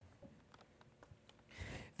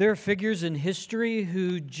There are figures in history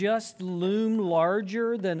who just loom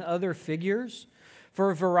larger than other figures for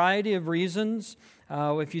a variety of reasons.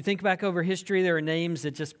 If you think back over history, there are names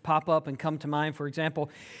that just pop up and come to mind. For example,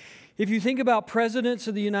 if you think about presidents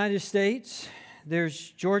of the United States, there's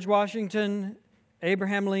George Washington,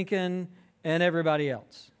 Abraham Lincoln, and everybody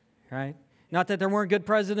else, right? Not that there weren't good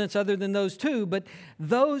presidents other than those two, but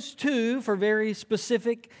those two, for very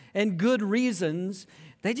specific and good reasons,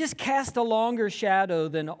 they just cast a longer shadow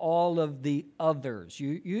than all of the others.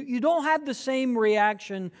 You don't have the same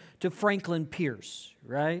reaction to Franklin Pierce,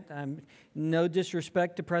 right? No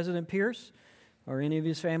disrespect to President Pierce or any of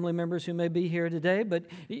his family members who may be here today, but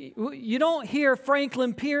you don't hear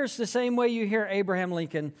Franklin Pierce the same way you hear Abraham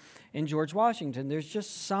Lincoln and George Washington. There's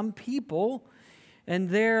just some people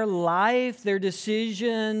and their life, their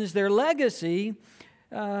decisions, their legacy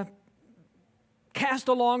cast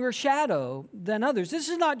a longer shadow than others. This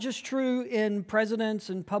is not just true in presidents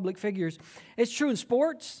and public figures. It's true in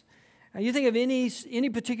sports. You think of any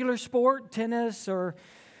particular sport, tennis or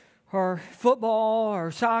football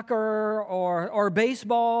or soccer or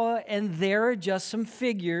baseball, and there are just some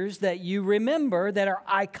figures that you remember that are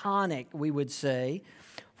iconic, we would say,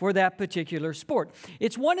 for that particular sport.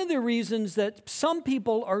 It's one of the reasons that some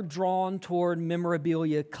people are drawn toward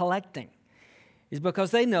memorabilia collecting, is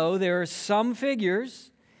because they know there are some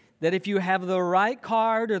figures that if you have the right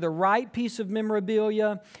card or the right piece of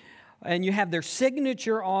memorabilia and you have their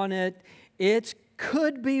signature on it, it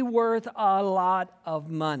could be worth a lot of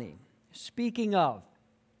money. Speaking of,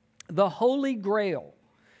 the Holy Grail,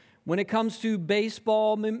 when it comes to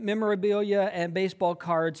baseball memorabilia and baseball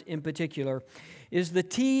cards in particular, is the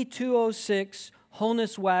T206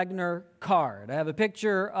 Honus Wagner card. I have a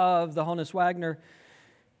picture of the Honus Wagner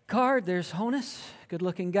card. There's Honus,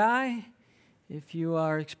 good-looking guy. If you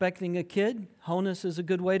are expecting a kid, Honus is a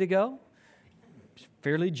good way to go. It's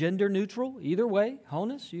fairly gender neutral, either way.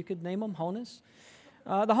 Honus, you could name him Honus.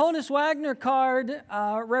 The Honus Wagner card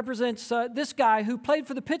represents this guy who played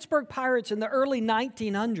for the Pittsburgh Pirates in the early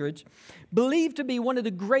 1900s, believed to be one of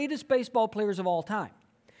the greatest baseball players of all time.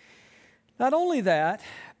 Not only that,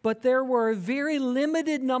 but there were a very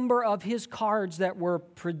limited number of his cards that were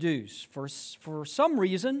produced. For some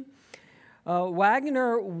reason,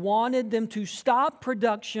 Wagner wanted them to stop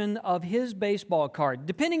production of his baseball card,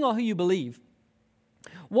 depending on who you believe.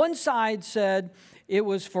 One side said it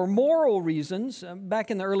was for moral reasons. Back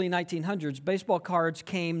in the early 1900s, baseball cards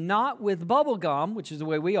came not with bubble gum, which is the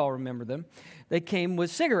way we all remember them. They came with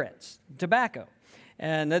cigarettes, tobacco.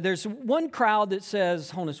 And there's one crowd that says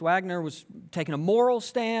Honus Wagner was taking a moral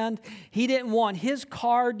stand. He didn't want his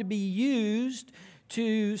card to be used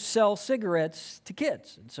to sell cigarettes to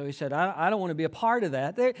kids. And so he said, I don't want to be a part of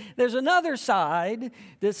that. There's another side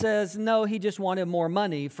that says, no, he just wanted more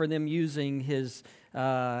money for them using his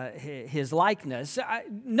likeness.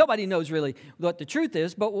 Nobody knows really what the truth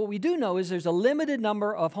is, but what we do know is there's a limited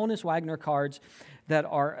number of Honus Wagner cards that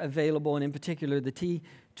are available, and in particular the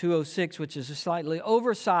T206, which is a slightly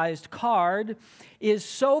oversized card, is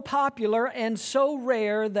so popular and so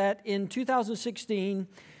rare that in 2016,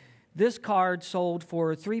 this card sold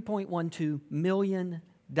for $3.12 million,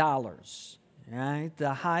 right?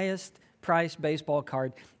 The highest priced baseball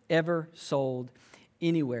card ever sold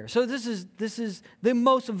anywhere. So this is the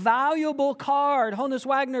most valuable card. Honus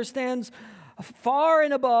Wagner stands far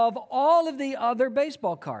and above all of the other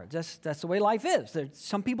baseball cards. That's the way life is.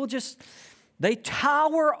 Some people they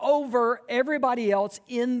tower over everybody else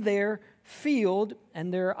in their field,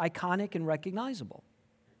 and they're iconic and recognizable.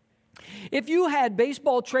 If you had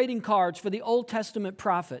baseball trading cards for the Old Testament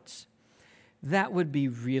prophets, that would be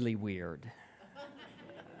really weird.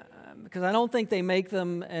 Because I don't think they make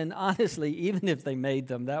them, and honestly, even if they made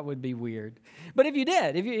them, that would be weird. But if you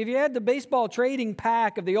did, if you had the baseball trading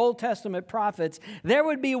pack of the Old Testament prophets, there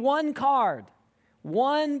would be one card,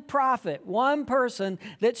 one prophet, one person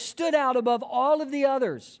that stood out above all of the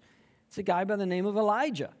others. It's a guy by the name of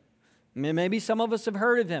Elijah. Maybe some of us have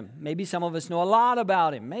heard of him. Maybe some of us know a lot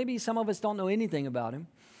about him. Maybe some of us don't know anything about him.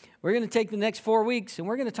 We're going to take the next 4 weeks, and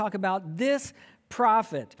we're going to talk about this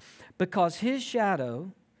prophet because his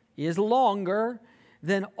shadow is longer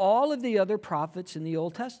than all of the other prophets in the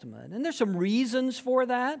Old Testament. And there's some reasons for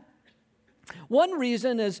that. One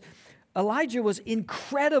reason is Elijah was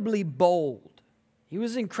incredibly bold. He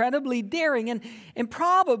was incredibly daring. And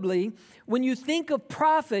probably when you think of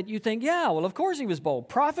prophet, you think, yeah, well, of course he was bold.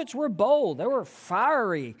 Prophets were bold. They were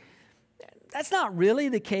fiery. That's not really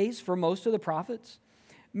the case for most of the prophets.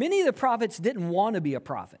 Many of the prophets didn't want to be a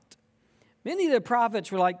prophet. Many of the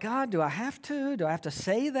prophets were like, God, do I have to? Do I have to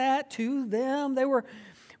say that to them?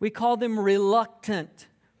 We call them reluctant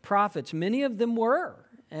prophets. Many of them were.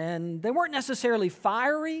 And they weren't necessarily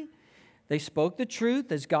fiery. They spoke the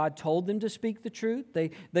truth as God told them to speak the truth.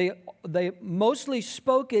 They mostly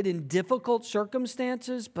spoke it in difficult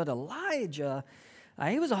circumstances, but Elijah,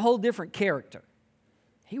 he was a whole different character.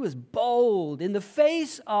 He was bold in the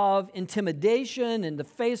face of intimidation, in the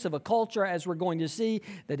face of a culture, as we're going to see,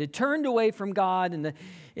 that had turned away from God,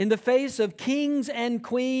 in the face of kings and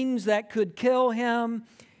queens that could kill him.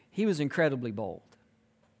 He was incredibly bold.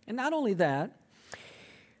 And not only that,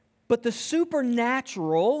 but the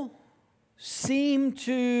supernatural seemed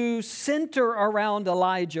to center around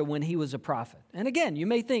Elijah when he was a prophet. And again, you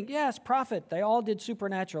may think, yes, prophet, they all did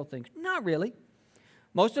supernatural things. Not really.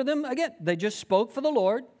 Most of them, again, they just spoke for the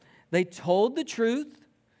Lord. They told the truth.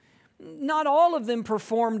 Not all of them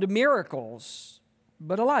performed miracles,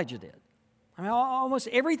 but Elijah did. I mean, almost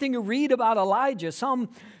everything you read about Elijah, some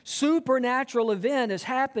supernatural event is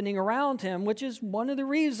happening around him, which is one of the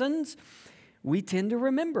reasons we tend to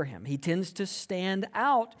remember him. He tends to stand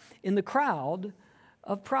out in the crowd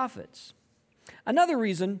of prophets. Another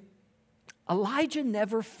reason, Elijah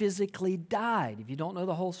never physically died. If you don't know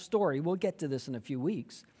the whole story, we'll get to this in a few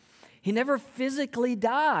weeks. He never physically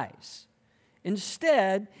dies.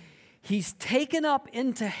 Instead, he's taken up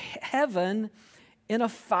into heaven in a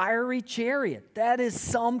fiery chariot. That is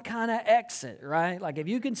some kind of exit, right? Like if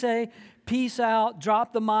you can say, peace out,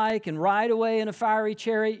 drop the mic, and ride away in a fiery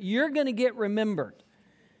chariot, you're going to get remembered.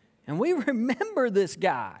 And we remember this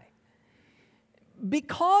guy.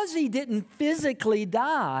 Because he didn't physically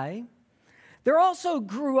die, there also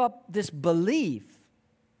grew up this belief,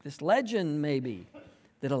 this legend maybe,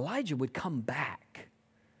 that Elijah would come back.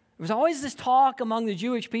 There was always this talk among the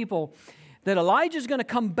Jewish people that Elijah's going to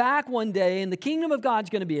come back one day and the kingdom of God's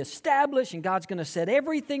going to be established and God's going to set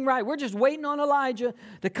everything right. We're just waiting on Elijah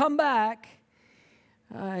to come back.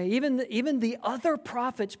 Even the other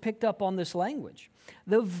prophets picked up on this language.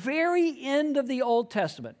 The very end of the Old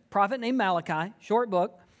Testament, prophet named Malachi, short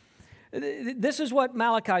book, this is what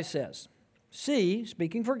Malachi says. See,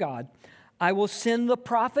 speaking for God, I will send the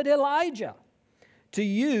prophet Elijah to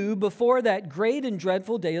you before that great and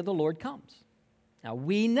dreadful day of the Lord comes. Now,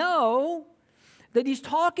 we know that he's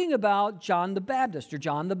talking about John the Baptist, or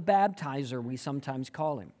John the Baptizer, we sometimes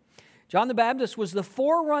call him. John the Baptist was the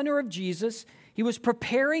forerunner of Jesus. He was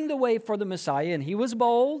preparing the way for the Messiah, and he was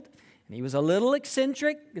bold, and he was a little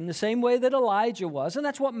eccentric in the same way that Elijah was, and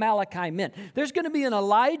that's what Malachi meant. There's going to be an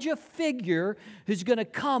Elijah figure who's going to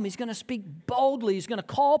come. He's going to speak boldly. He's going to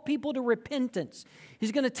call people to repentance.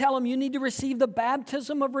 He's going to tell them you need to receive the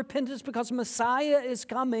baptism of repentance because Messiah is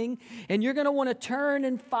coming, and you're going to want to turn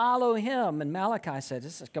and follow him. And Malachi said,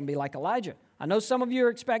 this is going to be like Elijah. I know some of you are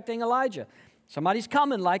expecting Elijah. Somebody's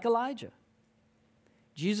coming like Elijah.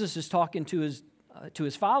 Jesus is talking to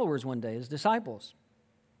his followers one day, his disciples.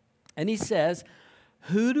 And he says,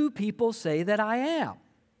 who do people say that I am?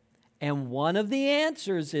 And one of the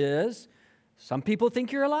answers is, some people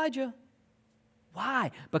think you're Elijah.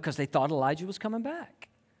 Why? Because they thought Elijah was coming back.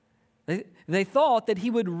 They thought that he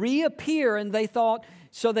would reappear, and they thought,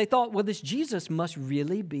 well, this Jesus must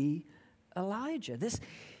really be Elijah.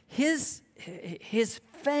 His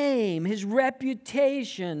fame, his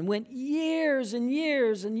reputation went years and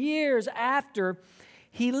years and years after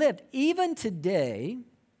he lived. Even today,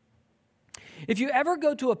 if you ever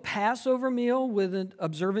go to a Passover meal with an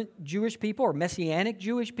observant Jewish people or Messianic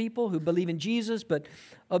Jewish people who believe in Jesus but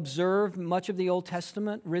observe much of the Old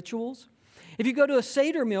Testament rituals, if you go to a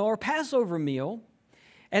Seder meal or Passover meal,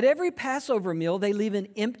 at every Passover meal they leave an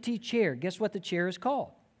empty chair. Guess what the chair is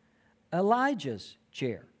called? Elijah's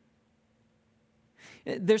chair.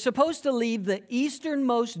 They're supposed to leave the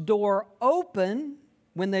easternmost door open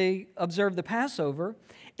when they observe the Passover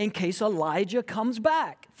in case Elijah comes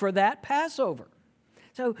back for that Passover.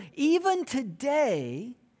 So even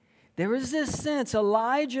today, there is this sense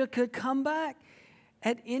Elijah could come back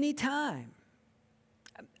at any time.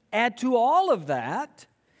 Add to all of that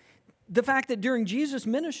the fact that during Jesus'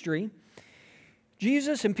 ministry,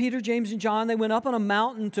 Jesus and Peter, James, and John, they went up on a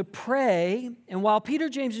mountain to pray, and while Peter,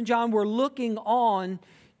 James, and John were looking on,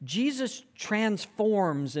 Jesus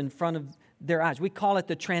transforms in front of their eyes. We call it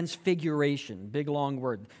the transfiguration, big long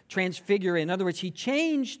word. Transfigure, in other words, he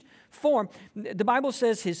changed form. The Bible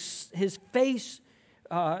says his face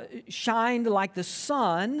shined like the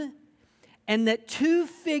sun, and that two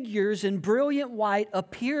figures in brilliant white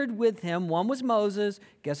appeared with him. One was Moses.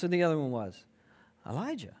 Guess who the other one was?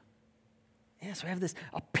 Elijah. Yes, we have this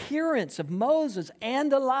appearance of Moses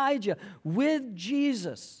and Elijah with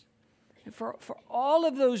Jesus. And for all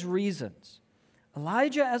of those reasons,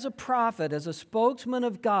 Elijah as a prophet, as a spokesman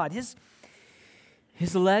of God, his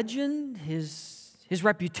legend, his his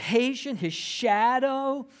reputation, his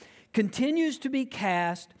shadow continues to be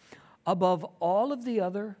cast above all of the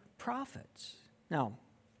other prophets. Now,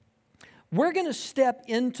 we're going to step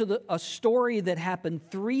into a story that happened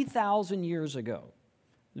 3,000 years ago.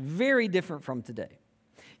 Very different from today.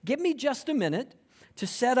 Give me just a minute to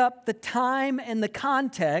set up the time and the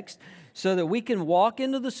context so that we can walk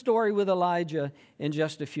into the story with Elijah in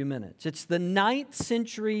just a few minutes. It's the 9th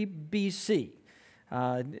century BC.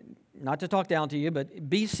 Not to talk down to you, but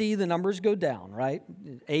BC, the numbers go down, right?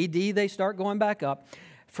 AD, they start going back up.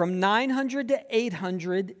 From 900 to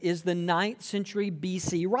 800 is the 9th century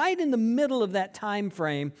BC. Right in the middle of that time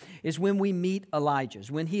frame is when we meet Elijah,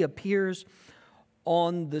 when he appears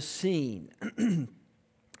on the scene.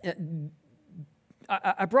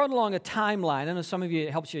 I brought along a timeline. I know some of you,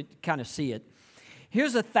 it helps you kind of see it.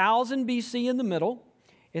 Here's 1000 BC in the middle.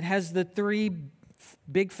 It has the 3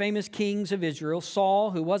 big famous kings of Israel: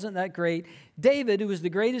 Saul, who wasn't that great; David, who was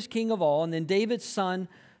the greatest king of all; and then David's son,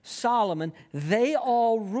 Solomon. They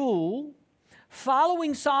all rule.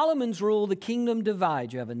 Following Solomon's rule, the kingdom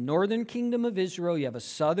divides. You have a northern kingdom of Israel. You have a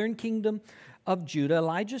southern kingdom of Judah.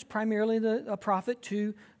 Elijah's primarily a prophet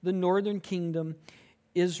to the northern kingdom,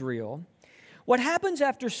 Israel. What happens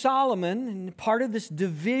after Solomon, and part of this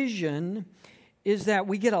division, is that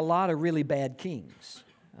we get a lot of really bad kings.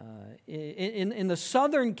 In the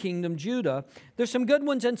southern kingdom, Judah, there's some good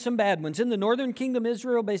ones and some bad ones. In the northern kingdom,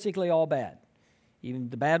 Israel, basically all bad. Even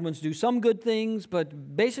the bad ones do some good things,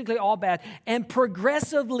 but basically all bad, and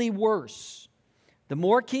progressively worse. The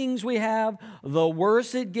more kings we have, the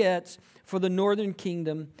worse it gets for the northern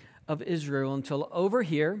kingdom of Israel, until over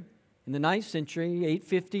here in the 9th century,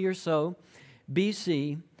 850 or so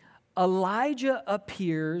BC, Elijah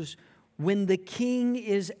appears when the king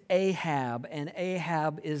is Ahab, and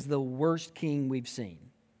Ahab is the worst king we've seen.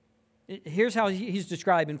 Here's how he's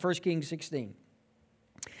described in 1 Kings 16.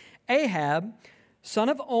 Ahab, son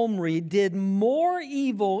of Omri, did more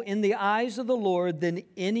evil in the eyes of the Lord than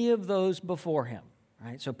any of those before him.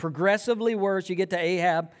 Right? So progressively worse. You get to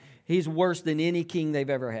Ahab, he's worse than any king they've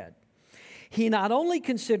ever had. He not only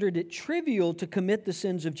considered it trivial to commit the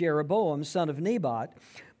sins of Jeroboam, son of Nebat,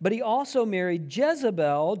 but he also married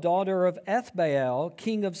Jezebel, daughter of Ethbaal,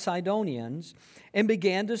 king of Sidonians, and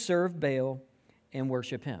began to serve Baal and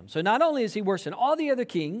worship him. So not only is he worse than all the other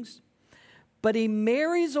kings, but he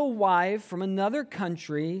marries a wife from another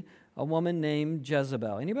country, a woman named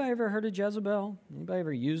Jezebel. Anybody ever heard of Jezebel? Anybody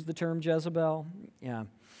ever used the term Jezebel? Yeah.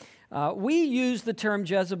 We use the term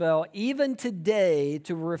Jezebel even today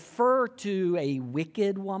to refer to a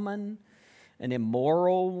wicked woman, an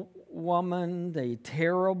immoral woman, a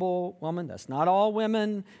terrible woman. That's not all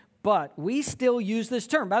women, but we still use this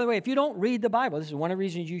term. By the way, if you don't read the Bible, this is one of the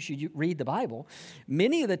reasons you should read the Bible.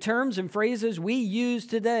 Many of the terms and phrases we use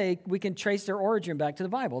today, we can trace their origin back to the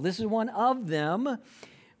Bible. This is one of them.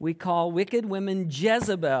 We call wicked women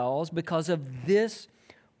Jezebels because of this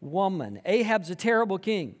woman. Ahab's a terrible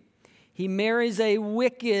king. He marries a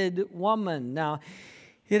wicked woman. Now,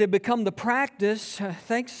 it had become the practice,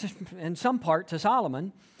 thanks in some part to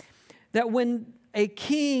Solomon, that when a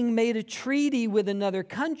king made a treaty with another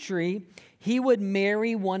country, he would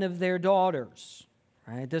marry one of their daughters.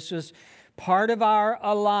 Right? This was part of our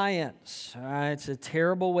alliance. Right? It's a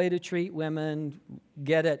terrible way to treat women.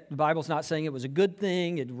 Get it? The Bible's not saying it was a good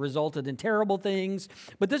thing. It resulted in terrible things.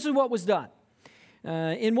 But this is what was done.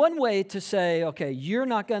 In one way to say, okay, you're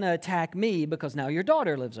not going to attack me because now your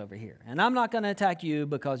daughter lives over here. And I'm not going to attack you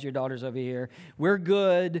because your daughter's over here. We're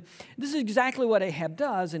good. This is exactly what Ahab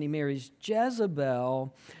does, and he marries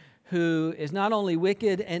Jezebel, who is not only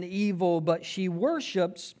wicked and evil, but she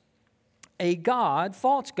worships a god,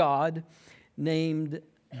 false god, named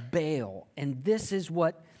Baal. And this is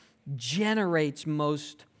what generates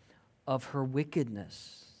most of her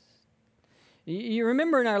wickedness. You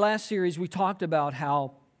remember in our last series, we talked about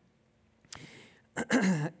how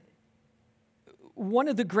one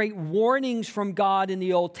of the great warnings from God in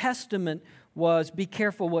the Old Testament was, be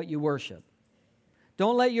careful what you worship.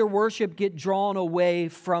 Don't let your worship get drawn away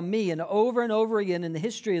from me. And over again in the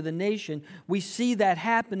history of the nation, we see that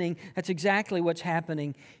happening. That's exactly what's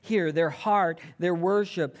happening here. Their heart, their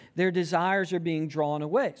worship, their desires are being drawn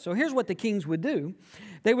away. So here's what the kings would do.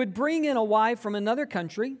 They would bring in a wife from another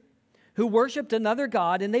country who worshiped another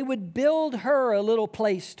god, and they would build her a little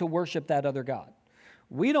place to worship that other god.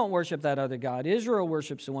 We don't worship that other god. Israel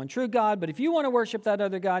worships the one true God, but if you want to worship that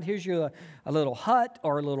other god, here's you a little hut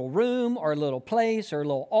or a little room or a little place or a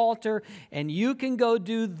little altar, and you can go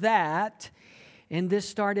do that. And this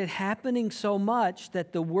started happening so much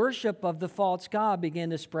that the worship of the false god began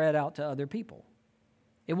to spread out to other people.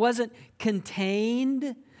 It wasn't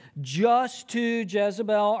contained just to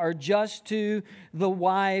Jezebel or just to the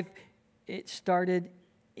wife. It started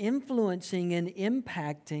influencing and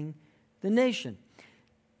impacting the nation.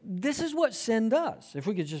 This is what sin does. If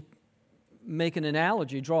we could just make an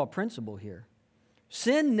analogy, draw a principle here.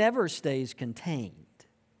 Sin never stays contained.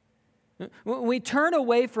 When we turn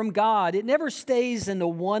away from God, it never stays in the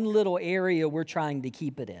one little area we're trying to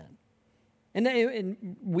keep it in.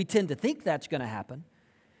 And we tend to think that's going to happen.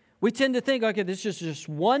 We tend to think, okay, this is just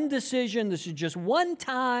one decision. This is just one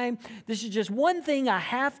time. This is just one thing I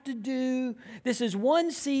have to do. This is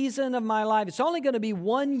one season of my life. It's only going to be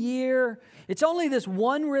 1 year. It's only this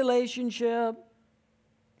one relationship.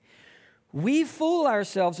 We fool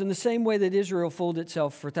ourselves in the same way that Israel fooled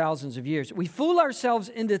itself for thousands of years. We fool ourselves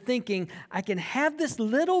into thinking, I can have this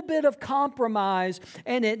little bit of compromise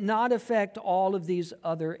and it not affect all of these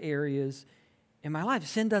other areas in my life.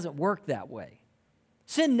 Sin doesn't work that way.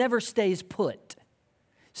 Sin never stays put.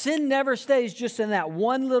 Sin never stays just in that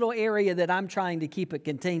one little area that I'm trying to keep it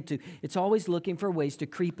contained to. It's always looking for ways to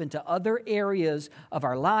creep into other areas of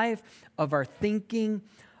our life, of our thinking,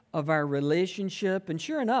 of our relationship. And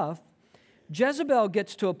sure enough, Jezebel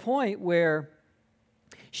gets to a point where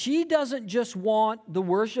she doesn't just want the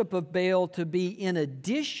worship of Baal to be in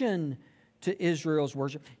addition to Israel's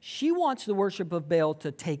worship. She wants the worship of Baal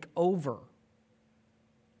to take over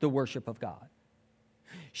the worship of God.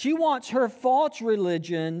 She wants her false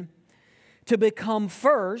religion to become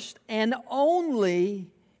first and only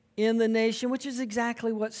in the nation, which is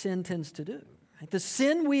exactly what sin tends to do. The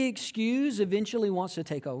sin we excuse eventually wants to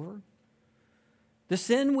take over. The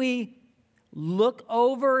sin we look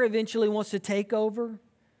over eventually wants to take over.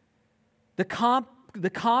 The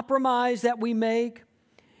compromise that we make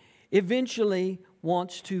eventually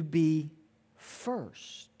wants to be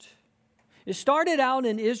first. It started out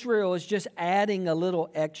in Israel as just adding a little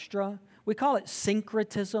extra. We call it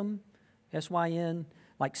syncretism, S-Y-N,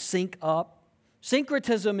 like sync up.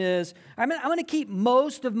 Syncretism is, I'm going to keep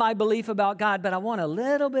most of my belief about God, but I want a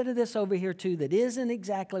little bit of this over here too that isn't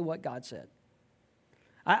exactly what God said.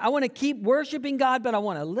 I want to keep worshiping God, but I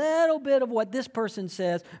want a little bit of what this person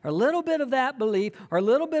says, or a little bit of that belief, or a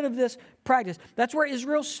little bit of this practice. That's where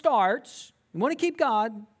Israel starts. You want to keep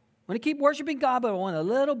God. I want to keep worshiping God, but I want a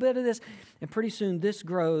little bit of this. And pretty soon this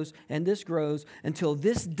grows until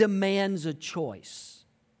this demands a choice.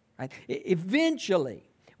 Right? Eventually,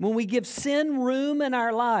 when we give sin room in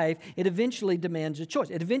our life, it eventually demands a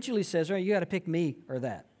choice. It eventually says, all right, you got to pick me or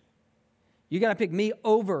that. You got to pick me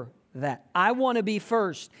over that. I want to be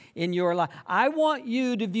first in your life. I want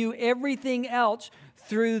you to view everything else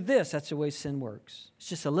through this. That's the way sin works. It's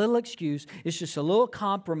just a little excuse. It's just a little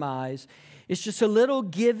compromise. It's just a little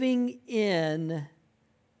giving in,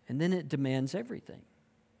 and then it demands everything.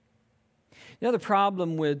 The other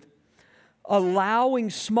problem with allowing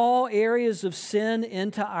small areas of sin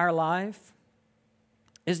into our life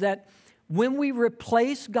is that when we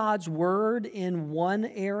replace God's word in one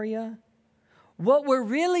area, what we're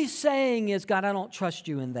really saying is, God, I don't trust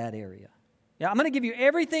you in that area. Yeah, I'm going to give you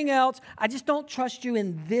everything else. I just don't trust you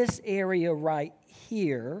in this area right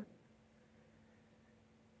here.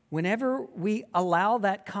 Whenever we allow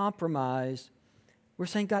that compromise, we're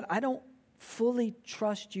saying, God, I don't fully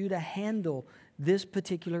trust you to handle this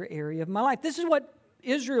particular area of my life. This is what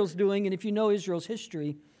Israel's doing, and if you know Israel's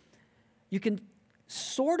history, you can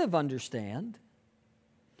sort of understand.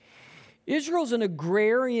 Israel's an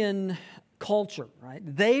agrarian culture, right?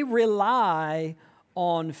 They rely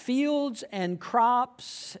on fields and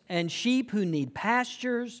crops and sheep who need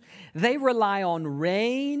pastures. They rely on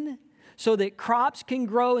rain so that crops can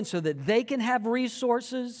grow and so that they can have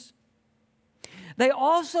resources. They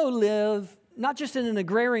also live not just in an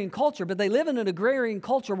agrarian culture, but they live in an agrarian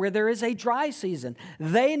culture where there is a dry season.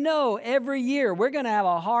 They know every year we're going to have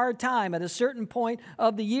a hard time at a certain point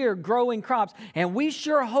of the year growing crops, and we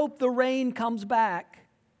sure hope the rain comes back.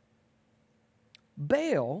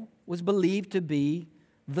 Baal was believed to be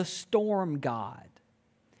the storm god.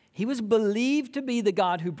 He was believed to be the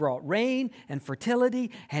God who brought rain and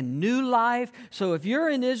fertility and new life. So if you're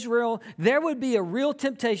in Israel, there would be a real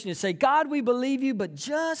temptation to say, God, we believe you, but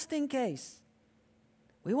just in case,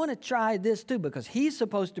 we want to try this too because he's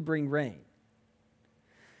supposed to bring rain.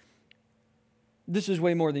 This is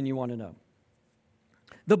way more than you want to know.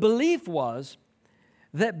 The belief was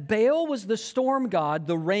that Baal was the storm god,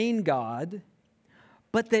 the rain god,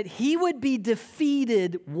 but that he would be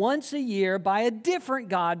defeated once a year by a different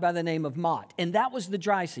god by the name of Mot. And that was the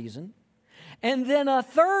dry season. And then a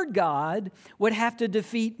third god would have to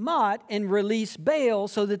defeat Mot and release Baal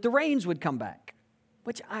so that the rains would come back.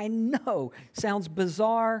 Which I know sounds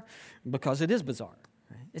bizarre because it is bizarre.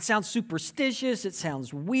 Right? It sounds superstitious. It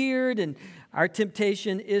sounds weird. And our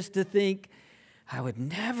temptation is to think, I would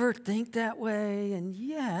never think that way. And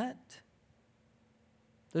yet,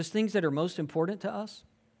 those things that are most important to us,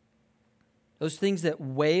 those things that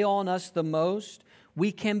weigh on us the most,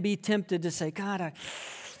 we can be tempted to say, God, I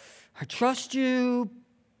trust you,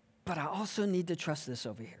 but I also need to trust this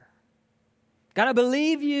over here. God, I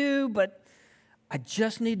believe you, but I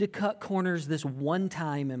just need to cut corners this one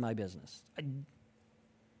time in my business.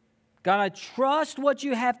 God, I trust what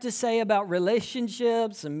you have to say about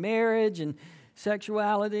relationships and marriage and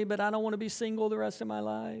sexuality, but I don't want to be single the rest of my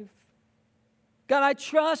life. God, I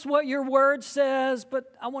trust what your word says, but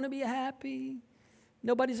I want to be happy.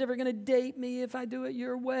 Nobody's ever going to date me if I do it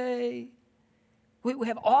your way. We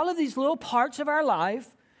have all of these little parts of our life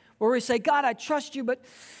where we say, God, I trust you, but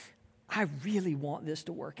I really want this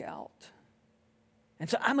to work out. And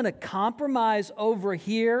so I'm going to compromise over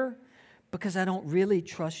here because I don't really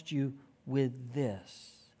trust you with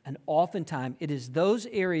this. And oftentimes it is those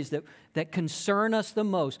areas that concern us the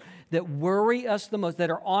most, that worry us the most, that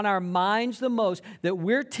are on our minds the most, that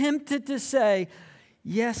we're tempted to say,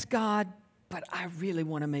 yes, God, but I really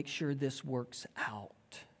want to make sure this works out.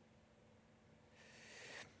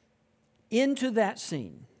 Into that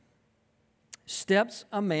scene steps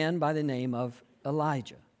a man by the name of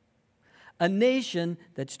Elijah. A nation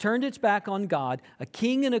that's turned its back on God, a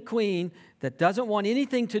king and a queen that doesn't want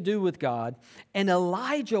anything to do with God, and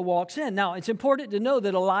Elijah walks in. Now, it's important to know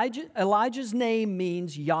that Elijah's name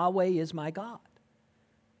means Yahweh is my God.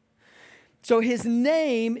 So his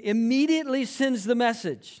name immediately sends the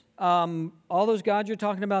message. All those gods you're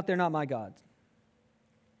talking about, they're not my gods.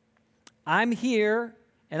 I'm here,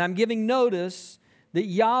 and I'm giving notice that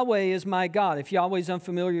Yahweh is my God. If Yahweh is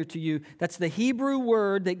unfamiliar to you, that's the Hebrew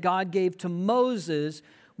word that God gave to Moses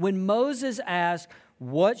when Moses asked,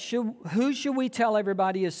 who should we tell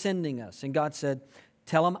everybody is sending us? And God said,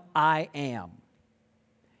 tell them I am.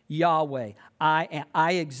 Yahweh, I am.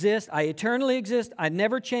 I exist. I eternally exist. I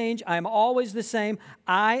never change. I'm always the same.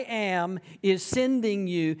 I am is sending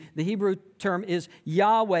you. The Hebrew term is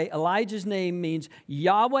Yahweh. Elijah's name means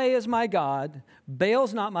Yahweh is my God.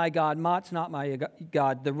 Baal's not my God. Mot's not my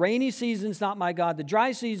God. The rainy season's not my God. The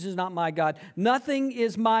dry season's not my God. Nothing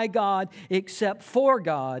is my God except for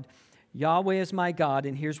God. Yahweh is my God.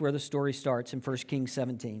 And here's where the story starts in 1 Kings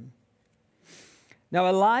 17. Now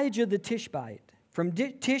Elijah the Tishbite from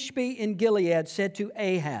Tishbe in Gilead said to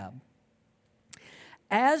Ahab,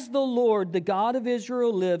 as the Lord, the God of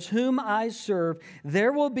Israel lives, whom I serve,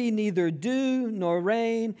 there will be neither dew nor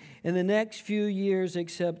rain in the next few years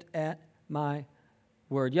except at my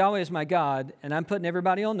word. Yahweh is my God, and I'm putting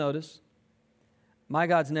everybody on notice. My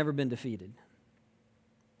God's never been defeated.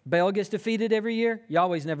 Baal gets defeated every year.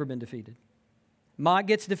 Yahweh's never been defeated. Mot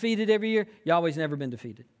gets defeated every year. Yahweh's never been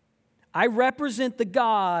defeated. I represent the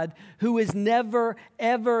God who is never,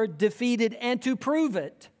 ever defeated. And to prove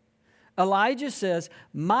it, Elijah says,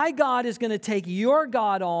 my God is going to take your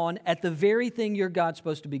God on at the very thing your God's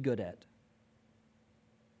supposed to be good at.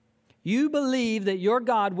 You believe that your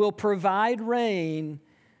God will provide rain.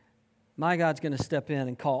 My God's going to step in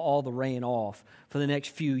and call all the rain off for the next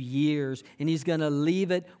few years. And he's going to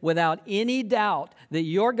leave it without any doubt that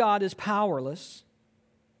your God is powerless,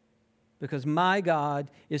 because my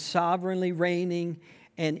God is sovereignly reigning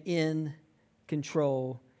and in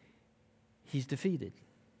control. He's defeated.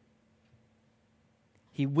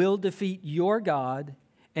 He will defeat your God,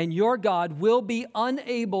 and your God will be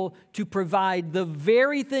unable to provide the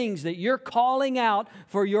very things that you're calling out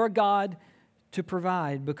for your God to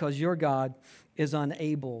provide, because your God is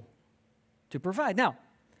unable to provide. Now,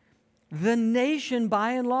 the nation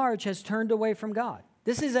by and large has turned away from God.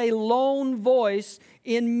 This is a lone voice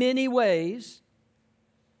in many ways.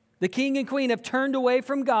 The king and queen have turned away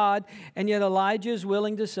from God, and yet Elijah is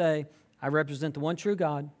willing to say, I represent the one true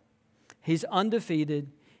God. He's undefeated.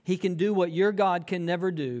 He can do what your God can never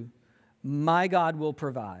do. My God will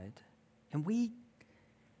provide. And we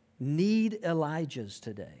need Elijahs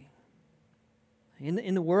today.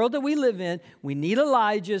 In the world that we live in, we need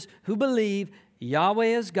Elijahs who believe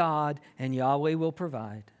Yahweh is God and Yahweh will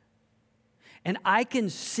provide. And I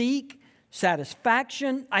can seek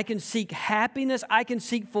satisfaction, I can seek happiness, I can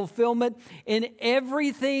seek fulfillment in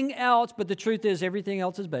everything else, but the truth is everything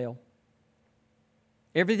else is Baal.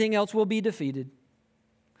 Everything else will be defeated.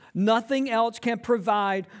 Nothing else can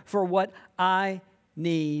provide for what I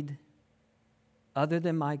need other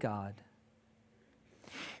than my God.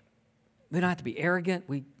 We don't have to be arrogant.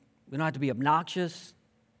 We don't have to be obnoxious.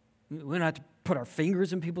 We don't have to put our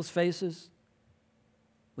fingers in people's faces.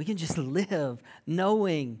 We can just live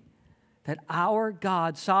knowing that our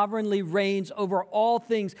God sovereignly reigns over all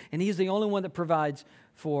things, and He's the only one that provides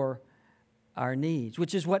for our needs,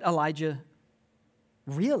 which is what Elijah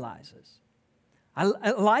realizes.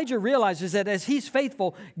 Elijah realizes that as he's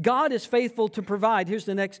faithful, God is faithful to provide. Here's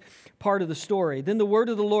the next part of the story. Then the word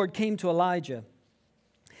of the Lord came to Elijah.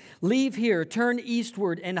 Leave here, turn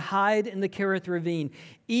eastward, and hide in the Kerith ravine,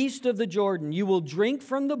 east of the Jordan. You will drink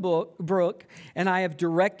from the brook, and I have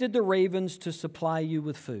directed the ravens to supply you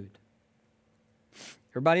with food.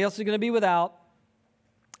 Everybody else is going to be without.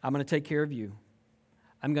 I'm going to take care of you.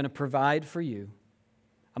 I'm going to provide for you.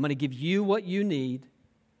 I'm going to give you what you need.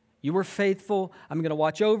 You were faithful. I'm going to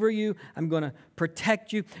watch over you. I'm going to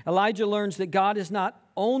protect you. Elijah learns that God is not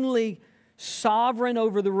only sovereign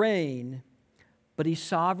over the rain, but He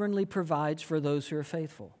sovereignly provides for those who are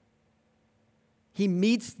faithful. He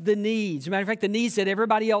meets the needs. As a matter of fact, the needs that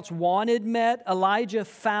everybody else wanted met, Elijah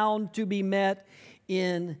found to be met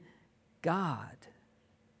in God,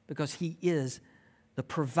 because He is the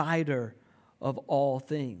provider of all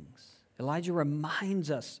things. Elijah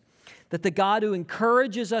reminds us that the God who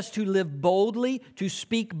encourages us to live boldly, to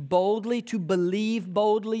speak boldly, to believe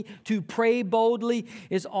boldly, to pray boldly,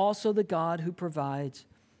 is also the God who provides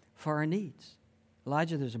for our needs.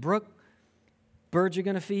 Elijah, there's a brook. Birds are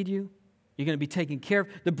going to feed you. You're going to be taken care of.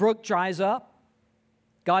 The brook dries up.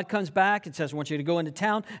 God comes back and says, I want you to go into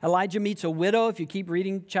town. Elijah meets a widow. If you keep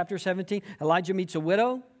reading chapter 17, Elijah meets a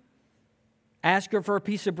widow. Ask her for a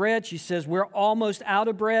piece of bread. She says, we're almost out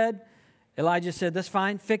of bread. Elijah said, that's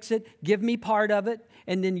fine, fix it, give me part of it,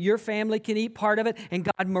 and then your family can eat part of it. And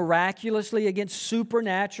God miraculously, again,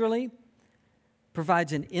 supernaturally,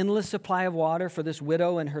 provides an endless supply of water for this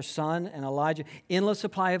widow and her son and Elijah, endless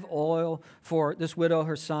supply of oil for this widow,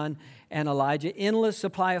 her son, and Elijah, endless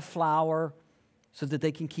supply of flour so that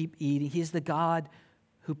they can keep eating. He's the God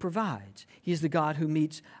who provides. He's the God who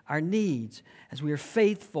meets our needs as we are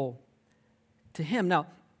faithful to Him. Now,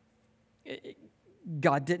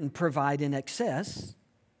 God didn't provide in excess.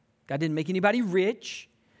 God didn't make anybody rich.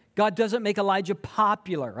 God doesn't make Elijah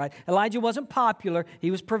popular, right? Elijah wasn't popular.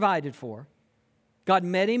 He was provided for. God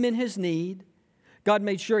met him in his need. God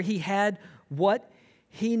made sure he had what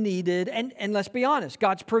he needed. And let's be honest,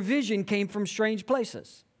 God's provision came from strange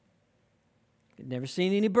places. I've never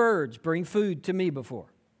seen any birds bring food to me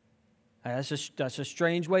before. That's a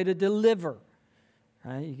strange way to deliver.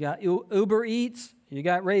 Right? You got Uber Eats. You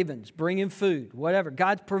got ravens bringing food, whatever.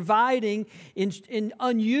 God's providing in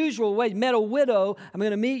unusual ways. Met a widow, I'm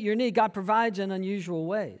going to meet your need. God provides in unusual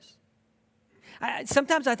ways.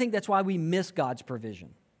 Sometimes I think that's why we miss God's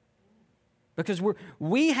provision. Because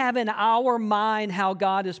we have in our mind how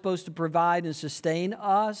God is supposed to provide and sustain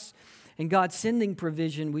us. And God sending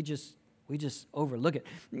provision, we just overlook it.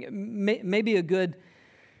 Maybe a good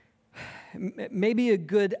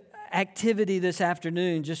activity this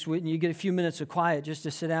afternoon, just when you get a few minutes of quiet, just to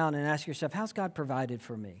sit down and ask yourself, how's God provided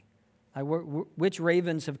for me? Which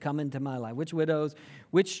ravens have come into my life? Which widows?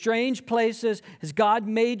 Which strange places has God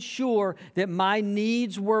made sure that my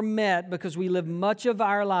needs were met, because we live much of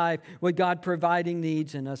our life with God providing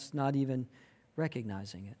needs and us not even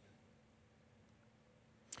recognizing it.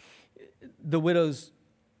 The widow's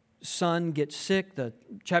son gets sick.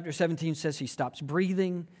 Chapter 17 says he stops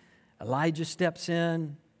breathing. Elijah steps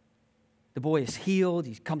in. The boy is healed.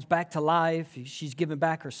 He comes back to life. She's given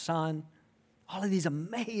back her son. All of these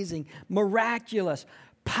amazing, miraculous,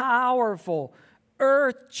 powerful,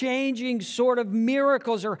 earth-changing sort of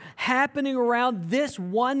miracles are happening around this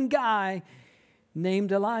one guy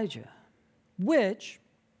named Elijah, which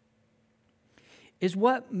is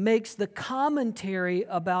what makes the commentary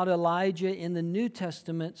about Elijah in the New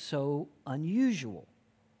Testament so unusual.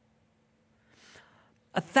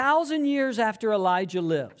 1,000 years after Elijah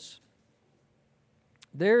lives,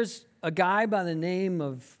 there's a guy by the name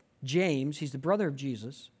of James. He's the brother of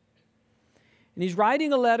Jesus. And he's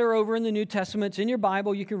writing a letter over in the New Testament. It's in your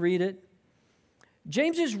Bible. You can read it.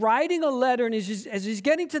 James is writing a letter, and as he's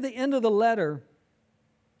getting to the end of the letter,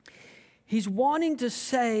 he's wanting to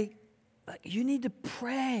say, you need to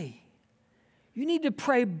pray. You need to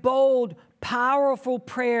pray bold, powerful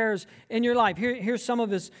prayers in your life. Here's some of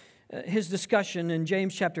his discussion in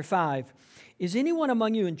James chapter 5. Is anyone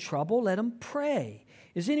among you in trouble? Let him pray.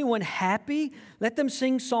 Is anyone happy? Let them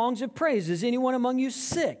sing songs of praise. Is anyone among you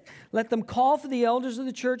sick? Let them call for the elders of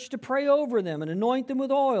the church to pray over them and anoint them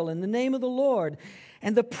with oil in the name of the Lord.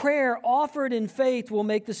 And the prayer offered in faith will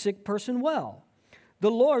make the sick person well.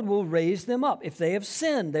 The Lord will raise them up. If they have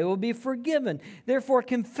sinned, they will be forgiven. Therefore,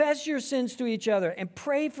 confess your sins to each other and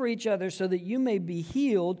pray for each other so that you may be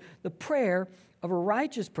healed. The prayer of a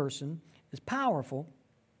righteous person is powerful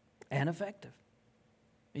and effective.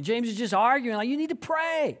 And James is just arguing, like, you need to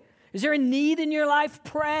pray. Is there a need in your life?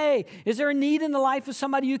 Pray. Is there a need in the life of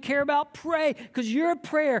somebody you care about? Pray. Because your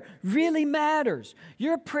prayer really matters.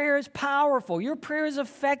 Your prayer is powerful. Your prayer is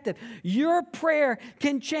effective. Your prayer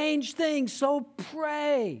can change things, so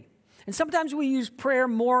pray. And sometimes we use prayer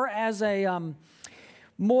more as a,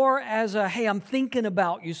 hey, I'm thinking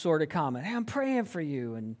about you sort of comment. Hey, I'm praying for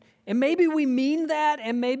you. And maybe we mean that,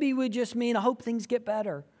 and maybe we just mean, I hope things get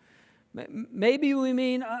better. Maybe we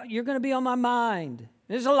mean, you're going to be on my mind.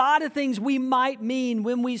 There's a lot of things we might mean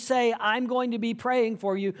when we say, I'm going to be praying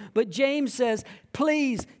for you. But James says,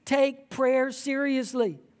 please take prayer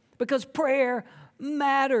seriously, because prayer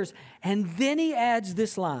matters. And then he adds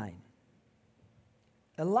this line.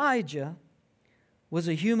 Elijah was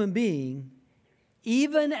a human being,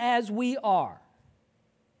 even as we are.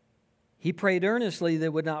 He prayed earnestly that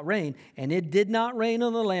it would not rain, and it did not rain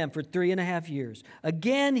on the land for 3.5 years.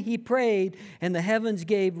 Again he prayed, and the heavens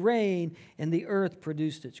gave rain, and the earth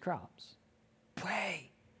produced its crops.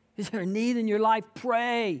 Pray. Is there a need in your life?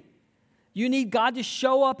 Pray. You need God to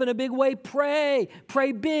show up in a big way? Pray.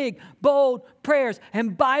 Pray big, bold prayers.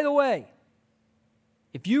 And by the way,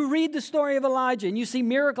 if you read the story of Elijah and you see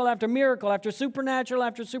miracle after miracle after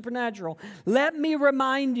supernatural, let me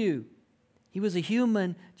remind you, he was a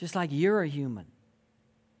human just like you're a human.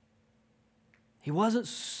 He wasn't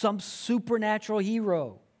some supernatural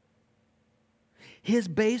hero. His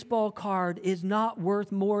baseball card is not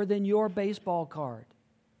worth more than your baseball card.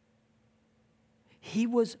 He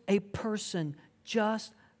was a person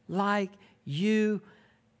just like you,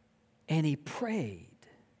 and he prayed.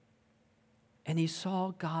 And he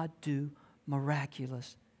saw God do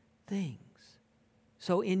miraculous things.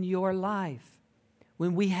 So in your life,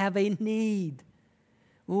 when we have a need,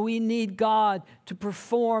 when we need God to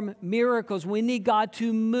perform miracles, when we need God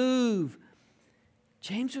to move,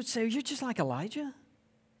 James would say, you're just like Elijah.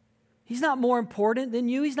 He's not more important than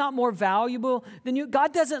you. He's not more valuable than you.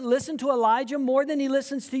 God doesn't listen to Elijah more than he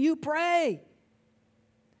listens to you. Pray.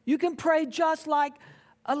 You can pray just like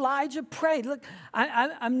Elijah prayed. Look,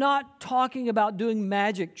 I'm not talking about doing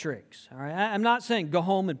magic tricks. All right? I'm not saying go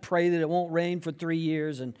home and pray that it won't rain for 3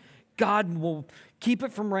 years and God will keep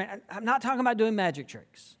it from rain. I'm not talking about doing magic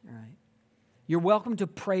tricks. All right? You're welcome to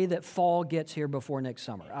pray that fall gets here before next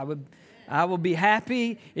summer. I will be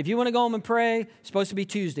happy. If you want to go home and pray, it's supposed to be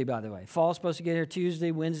Tuesday, by the way. Fall's supposed to get here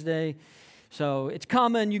Tuesday, Wednesday. So it's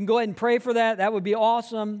coming. You can go ahead and pray for that. That would be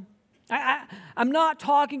awesome. I'm not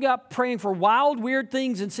talking about praying for wild, weird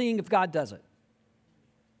things and seeing if God does it.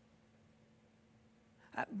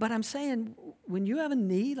 But I'm saying when you have a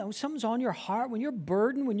need, when something's on your heart, when you're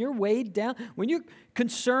burdened, when you're weighed down, when you're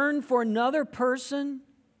concerned for another person,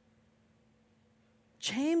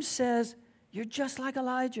 James says, you're just like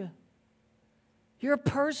Elijah. You're a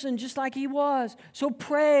person just like he was. So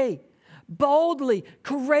pray boldly,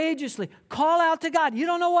 courageously. Call out to God. You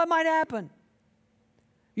don't know what might happen.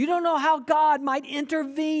 You don't know how God might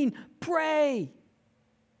intervene. Pray.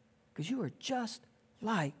 Because you are just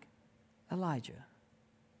like Elijah.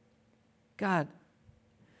 God,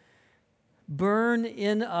 burn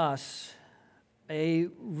in us a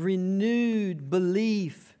renewed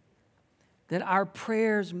belief that our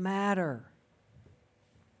prayers matter.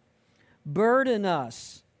 Burden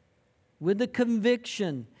us with the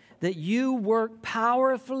conviction that you work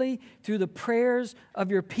powerfully through the prayers of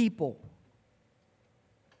your people.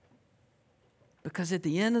 Because at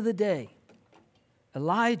the end of the day,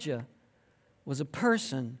 Elijah was a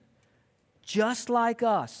person just like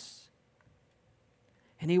us.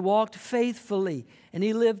 And he walked faithfully, and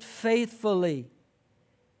he lived faithfully.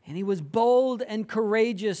 And he was bold and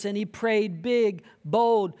courageous, and he prayed big,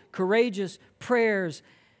 bold, courageous prayers.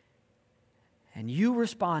 And you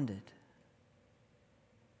responded.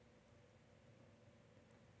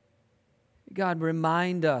 God,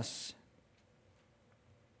 remind us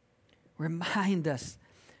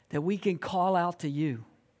that we can call out to you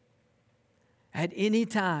at any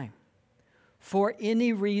time, for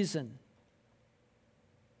any reason.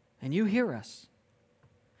 And you hear us.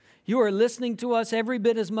 You are listening to us every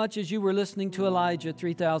bit as much as you were listening to Elijah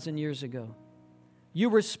 3,000 years ago.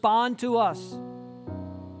 You respond to us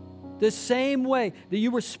the same way that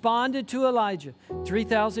you responded to Elijah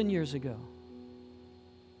 3,000 years ago.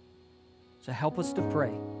 So help us to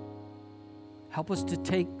pray. Help us to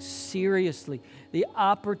take seriously the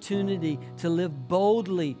opportunity to live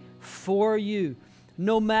boldly for you,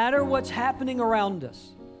 no matter what's happening around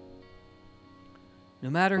us. No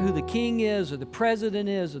matter who the king is, or the president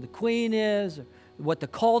is, or the queen is, or what the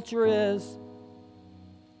culture is,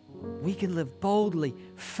 we can live boldly,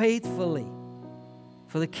 faithfully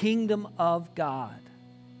for the kingdom of God.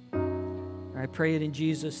 I pray it in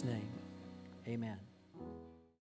Jesus' name. Amen.